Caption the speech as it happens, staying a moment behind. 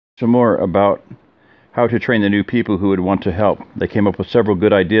some more about how to train the new people who would want to help. They came up with several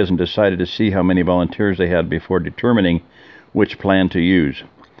good ideas and decided to see how many volunteers they had before determining which plan to use.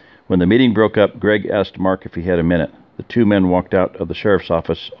 When the meeting broke up, Greg asked Mark if he had a minute. The two men walked out of the sheriff's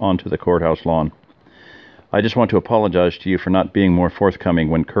office onto the courthouse lawn. "I just want to apologize to you for not being more forthcoming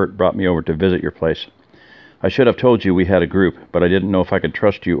when Kurt brought me over to visit your place. I should have told you we had a group, but I didn't know if I could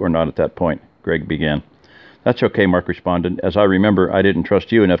trust you or not at that point," Greg began. "That's okay," Mark responded. "As I remember, I didn't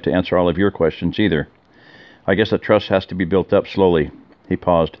trust you enough to answer all of your questions either. I guess that trust has to be built up slowly." He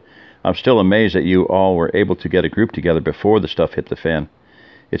paused. "I'm still amazed that you all were able to get a group together before the stuff hit the fan.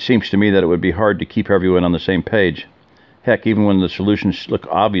 It seems to me that it would be hard to keep everyone on the same page. Heck, even when the solutions look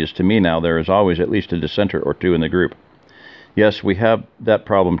obvious to me now, there is always at least a dissenter or two in the group. Yes, we have that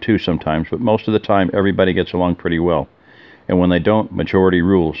problem too sometimes, but most of the time everybody gets along pretty well. And when they don't, majority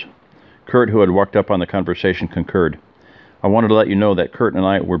rules." Kurt, who had walked up on the conversation, concurred. "I wanted to let you know that Kurt and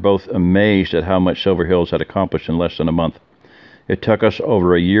I were both amazed at how much Silver Hills had accomplished in less than a month. It took us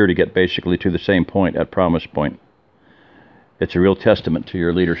over a year to get basically to the same point at Promise Point. It's a real testament to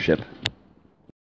your leadership."